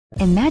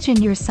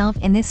Imagine yourself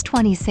in this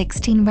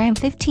 2016 Ram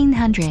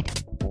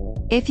 1500.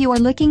 If you are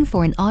looking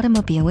for an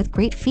automobile with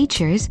great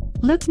features,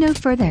 look no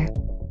further.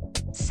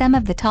 Some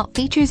of the top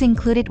features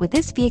included with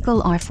this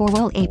vehicle are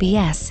 4-wheel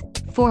ABS,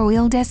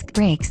 4-wheel disc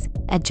brakes,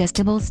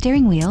 adjustable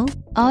steering wheel,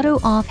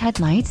 auto-off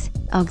headlights,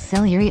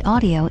 auxiliary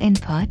audio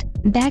input,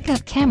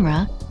 backup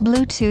camera,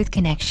 Bluetooth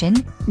connection,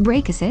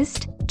 brake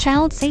assist,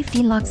 child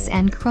safety locks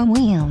and chrome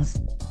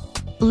wheels.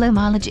 Low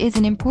mileage is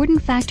an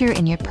important factor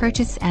in your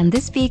purchase, and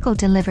this vehicle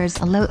delivers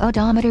a low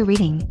odometer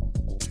reading.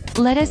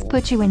 Let us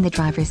put you in the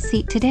driver's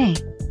seat today.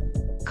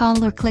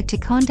 Call or click to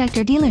contact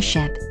our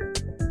dealership.